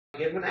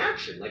give them an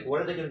action. Like,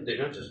 what are they going to do?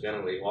 They're not just going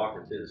to be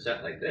walking through the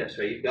set like this,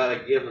 right? You've got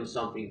to give them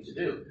something to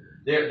do.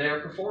 They're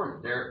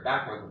performing. They're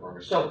background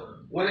performers. So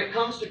when it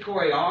comes to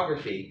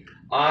choreography,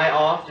 I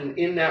often,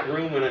 in that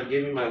room when I'm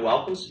giving my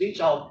welcome speech,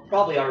 I'll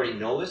probably already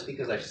know this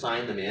because I've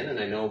signed them in and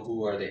I know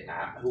who are the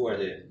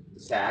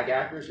SAG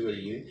actors, who are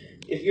the union.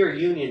 If you're a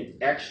union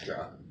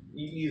extra,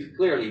 you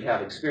clearly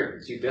have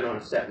experience. You've been on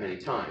a set many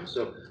times.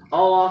 So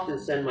I'll often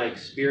send my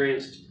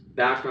experienced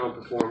background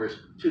performers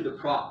to the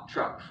prop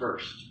truck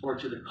first, or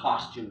to the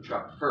costume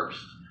truck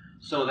first,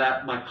 so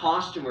that my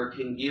costumer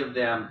can give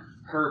them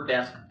her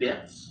best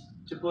bits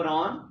to put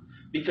on,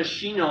 because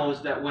she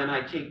knows that when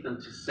I take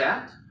them to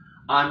set,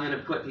 I'm going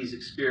to put these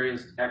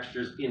experienced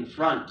extras in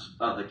front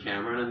of the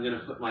camera, and I'm going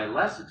to put my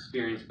less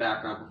experienced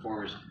background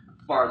performers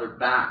farther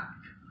back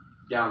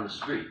down the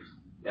street.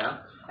 Yeah?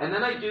 And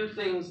then I do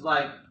things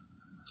like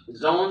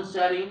zone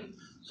setting.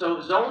 So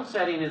zone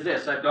setting is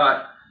this. I've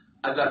got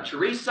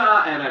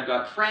Teresa, and I've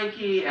got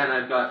Frankie, and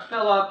I've got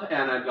Philip,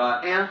 and I've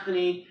got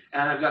Anthony,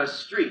 and I've got a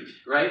street,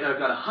 right? I've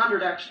got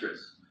 100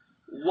 extras.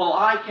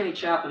 Well, Kenny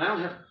Chapman, I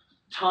don't have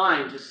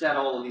time to set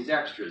all of these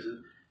extras.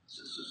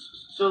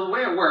 So the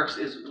way it works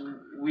is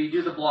we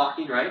do the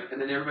blocking, right?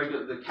 And then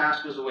the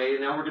cast goes away,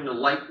 and now we're going to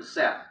light the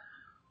set.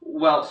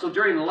 Well, so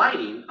during the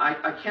lighting,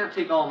 I can't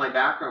take all my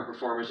background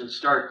performers and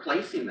start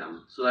placing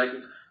them, so that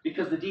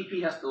because the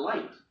DP has to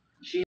light.